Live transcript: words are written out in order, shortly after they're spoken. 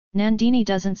Nandini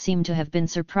doesn't seem to have been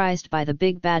surprised by the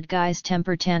big bad guy's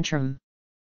temper tantrum.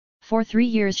 For 3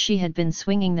 years she had been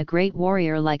swinging the great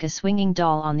warrior like a swinging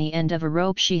doll on the end of a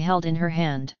rope she held in her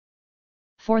hand.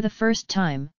 For the first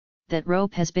time, that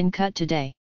rope has been cut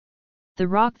today. The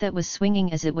rock that was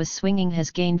swinging as it was swinging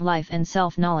has gained life and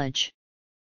self-knowledge.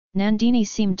 Nandini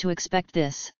seemed to expect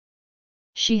this.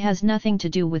 She has nothing to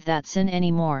do with that sin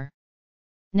anymore.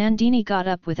 Nandini got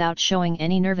up without showing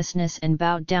any nervousness and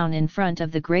bowed down in front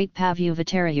of the great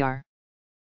Pavyuvatarayar.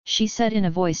 She said in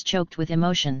a voice choked with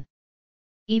emotion.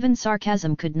 Even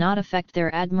sarcasm could not affect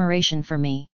their admiration for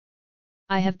me.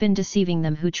 I have been deceiving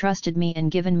them who trusted me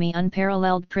and given me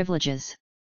unparalleled privileges.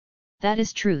 That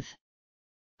is truth.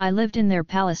 I lived in their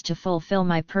palace to fulfill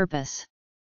my purpose.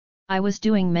 I was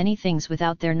doing many things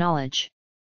without their knowledge.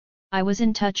 I was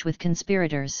in touch with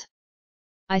conspirators.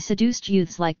 I seduced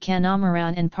youths like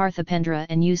Kanamaran and Parthipendra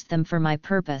and used them for my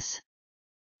purpose.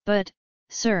 But,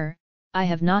 sir, I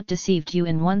have not deceived you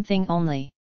in one thing only.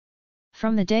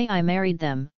 From the day I married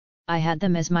them, I had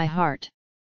them as my heart.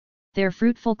 Their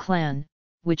fruitful clan,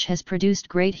 which has produced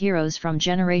great heroes from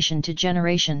generation to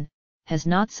generation, has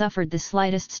not suffered the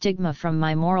slightest stigma from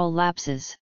my moral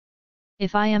lapses.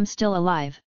 If I am still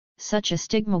alive, such a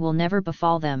stigma will never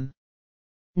befall them.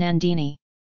 Nandini.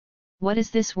 What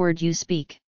is this word you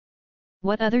speak?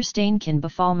 What other stain can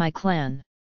befall my clan?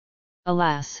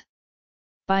 Alas!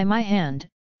 By my hand,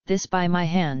 this by my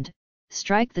hand,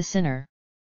 strike the sinner.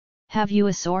 Have you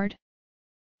a sword?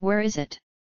 Where is it?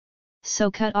 So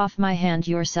cut off my hand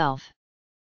yourself.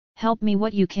 Help me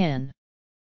what you can.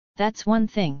 That's one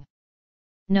thing.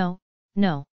 No,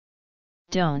 no.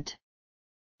 Don't.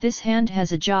 This hand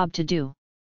has a job to do.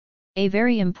 A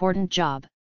very important job.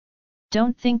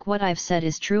 Don't think what I've said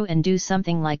is true and do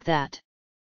something like that.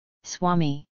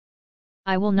 Swami.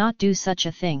 I will not do such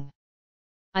a thing.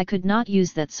 I could not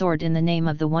use that sword in the name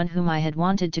of the one whom I had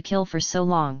wanted to kill for so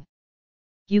long.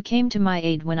 You came to my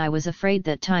aid when I was afraid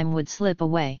that time would slip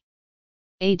away.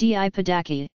 Adi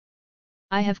Padaki.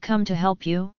 I have come to help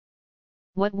you?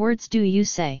 What words do you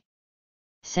say?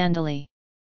 Sandali.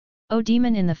 O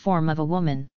demon in the form of a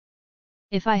woman.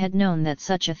 If I had known that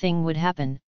such a thing would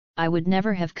happen, I would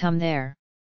never have come there.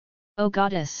 O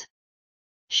goddess!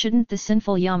 Shouldn't the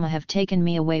sinful Yama have taken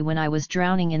me away when I was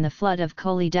drowning in the flood of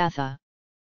Kolidatha?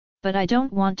 But I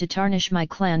don't want to tarnish my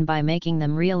clan by making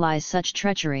them realize such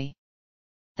treachery.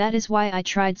 That is why I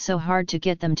tried so hard to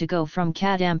get them to go from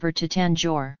Kadampur to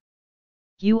Tanjore.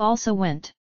 You also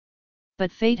went.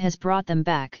 But fate has brought them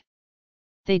back.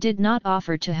 They did not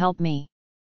offer to help me.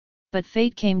 But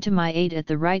fate came to my aid at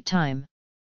the right time.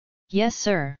 Yes,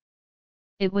 sir.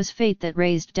 It was fate that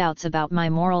raised doubts about my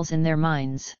morals in their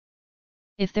minds.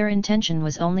 If their intention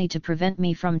was only to prevent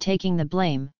me from taking the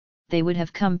blame, they would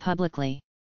have come publicly.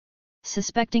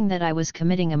 Suspecting that I was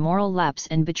committing a moral lapse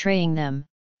and betraying them,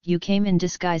 you came in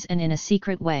disguise and in a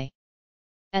secret way.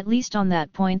 At least on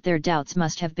that point their doubts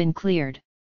must have been cleared.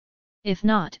 If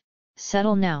not,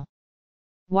 settle now.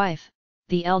 Wife,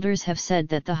 the elders have said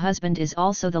that the husband is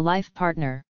also the life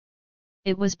partner.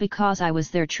 It was because I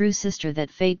was their true sister that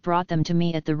fate brought them to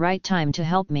me at the right time to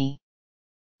help me.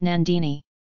 Nandini.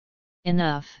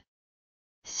 Enough.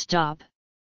 Stop.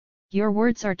 Your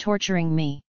words are torturing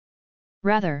me.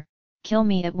 Rather, kill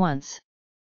me at once.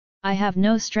 I have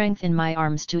no strength in my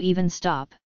arms to even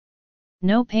stop.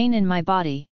 No pain in my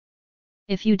body.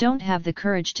 If you don't have the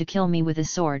courage to kill me with a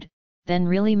sword, then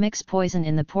really mix poison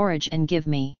in the porridge and give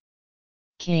me.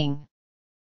 King.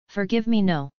 Forgive me.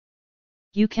 No.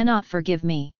 You cannot forgive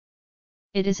me.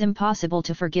 It is impossible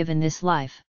to forgive in this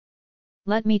life.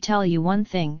 Let me tell you one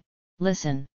thing,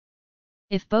 listen.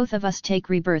 If both of us take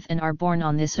rebirth and are born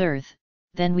on this earth,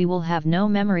 then we will have no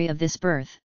memory of this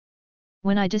birth.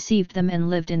 When I deceived them and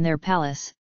lived in their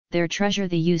palace, their treasure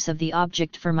the use of the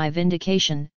object for my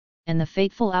vindication, and the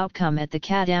fateful outcome at the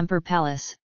Kadampur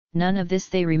palace, none of this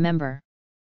they remember.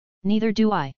 Neither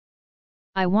do I.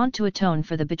 I want to atone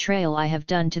for the betrayal I have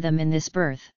done to them in this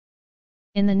birth.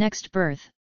 In the next birth,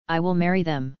 I will marry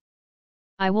them.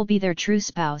 I will be their true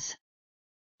spouse.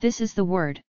 This is the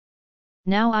word.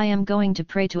 Now I am going to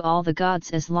pray to all the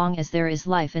gods as long as there is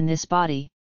life in this body.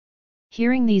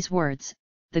 Hearing these words,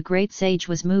 the great sage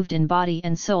was moved in body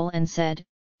and soul and said,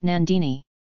 Nandini.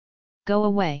 Go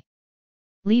away.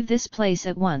 Leave this place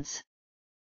at once.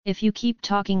 If you keep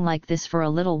talking like this for a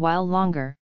little while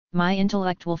longer, my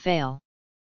intellect will fail.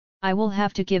 I will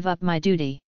have to give up my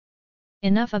duty.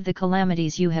 Enough of the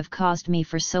calamities you have caused me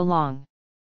for so long.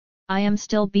 I am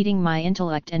still beating my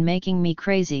intellect and making me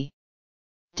crazy.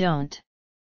 Don't.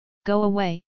 Go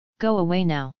away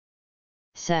now.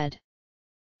 Said.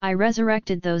 I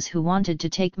resurrected those who wanted to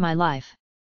take my life.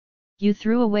 You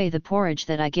threw away the porridge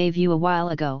that I gave you a while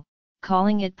ago,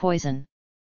 calling it poison.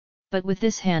 But with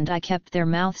this hand I kept their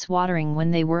mouths watering when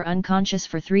they were unconscious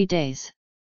for 3 days.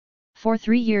 For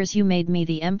 3 years you made me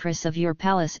the empress of your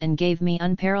palace and gave me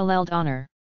unparalleled honor.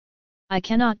 I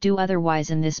cannot do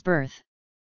otherwise in this birth.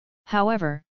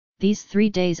 However, these 3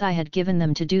 days I had given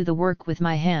them to do the work with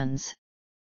my hands.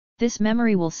 This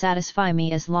memory will satisfy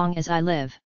me as long as I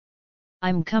live.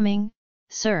 I'm coming,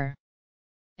 sir.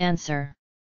 Answer.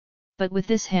 But with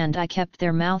this hand I kept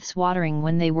their mouths watering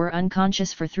when they were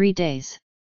unconscious for 3 days.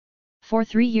 For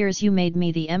 3 years you made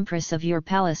me the empress of your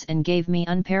palace and gave me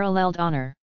unparalleled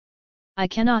honor. I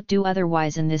cannot do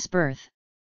otherwise in this birth.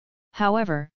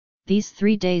 However, these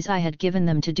 3 days I had given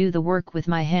them to do the work with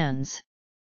my hands.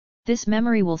 This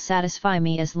memory will satisfy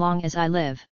me as long as I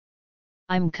live.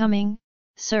 I'm coming,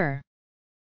 sir.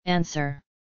 Answer.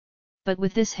 But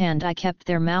with this hand I kept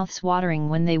their mouths watering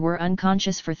when they were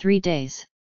unconscious for 3 days.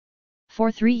 For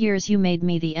 3 years you made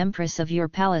me the empress of your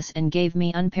palace and gave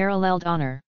me unparalleled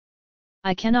honor.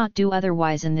 I cannot do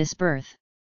otherwise in this birth.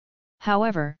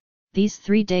 However, these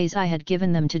 3 days I had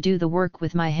given them to do the work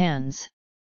with my hands.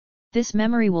 This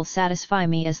memory will satisfy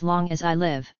me as long as I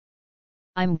live.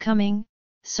 I'm coming,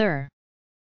 sir.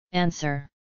 Answer.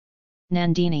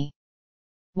 Nandini.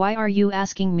 Why are you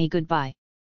asking me goodbye?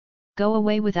 Go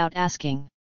away without asking.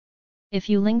 If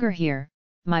you linger here,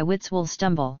 my wits will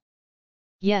stumble.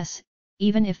 Yes,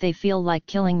 even if they feel like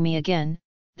killing me again,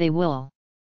 they will.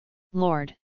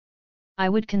 Lord. I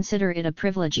would consider it a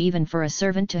privilege even for a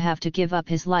servant to have to give up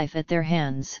his life at their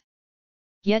hands.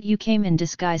 Yet you came in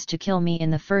disguise to kill me in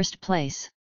the first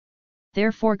place.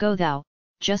 Therefore go thou,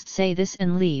 just say this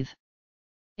and leave.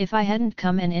 If I hadn't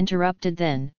come and interrupted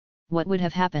then, what would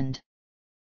have happened?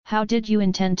 How did you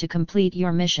intend to complete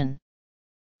your mission?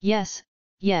 Yes,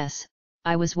 yes,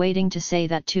 I was waiting to say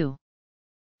that too.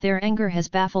 Their anger has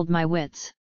baffled my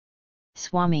wits.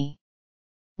 Swami.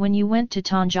 When you went to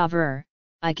Tanjavur,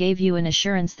 I gave you an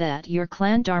assurance that your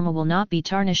clan dharma will not be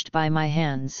tarnished by my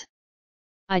hands.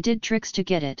 I did tricks to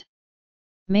get it.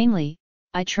 Mainly,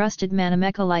 I trusted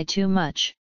Manamekalai too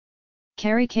much.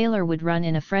 Karikalar would run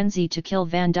in a frenzy to kill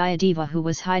Vandiyadeva who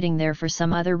was hiding there for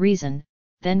some other reason,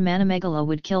 then Manamegala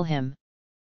would kill him.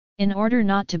 In order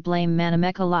not to blame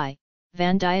Manamekalai,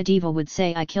 Vandiyadeva would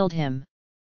say I killed him.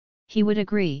 He would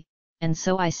agree, and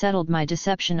so I settled my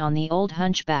deception on the old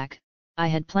hunchback. I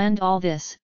had planned all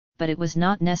this, but it was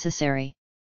not necessary.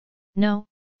 No,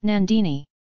 Nandini.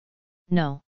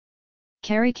 No.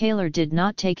 Karikalar did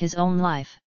not take his own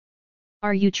life.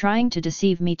 Are you trying to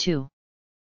deceive me too?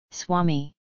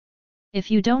 Swami.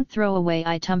 If you don't throw away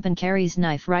Itumpankari's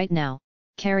knife right now,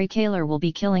 Karikalar will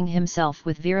be killing himself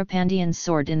with Veerapandiyan's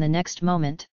sword in the next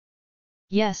moment.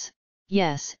 Yes,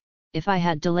 yes, if I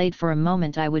had delayed for a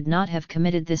moment I would not have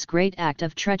committed this great act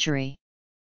of treachery.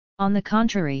 On the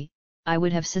contrary, I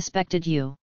would have suspected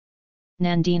you.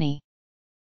 Nandini.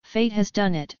 Fate has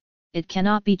done it, it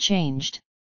cannot be changed.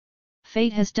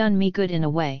 Fate has done me good in a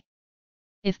way.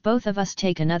 If both of us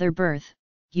take another birth,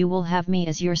 you will have me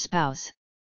as your spouse.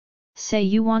 Say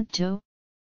you want to?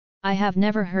 I have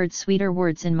never heard sweeter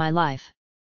words in my life.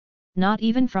 Not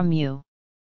even from you.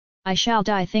 I shall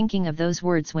die thinking of those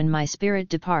words when my spirit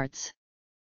departs.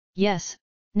 Yes,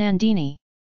 Nandini.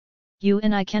 You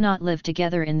and I cannot live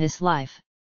together in this life.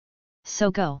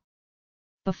 So go.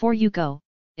 Before you go,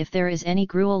 if there is any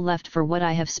gruel left for what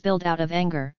I have spilled out of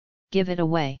anger, give it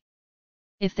away.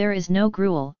 If there is no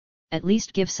gruel, at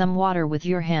least give some water with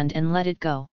your hand and let it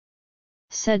go.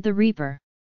 Said the reaper.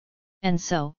 And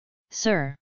so,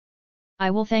 sir.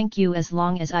 I will thank you as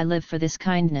long as I live for this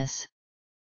kindness.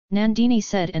 Nandini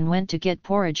said and went to get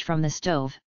porridge from the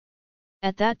stove.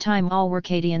 At that time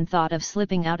Alwarkadian thought of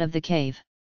slipping out of the cave.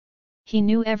 He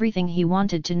knew everything he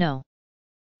wanted to know.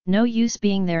 No use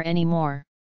being there anymore.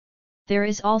 There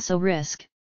is also risk.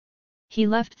 He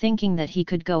left thinking that he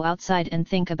could go outside and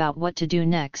think about what to do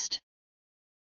next.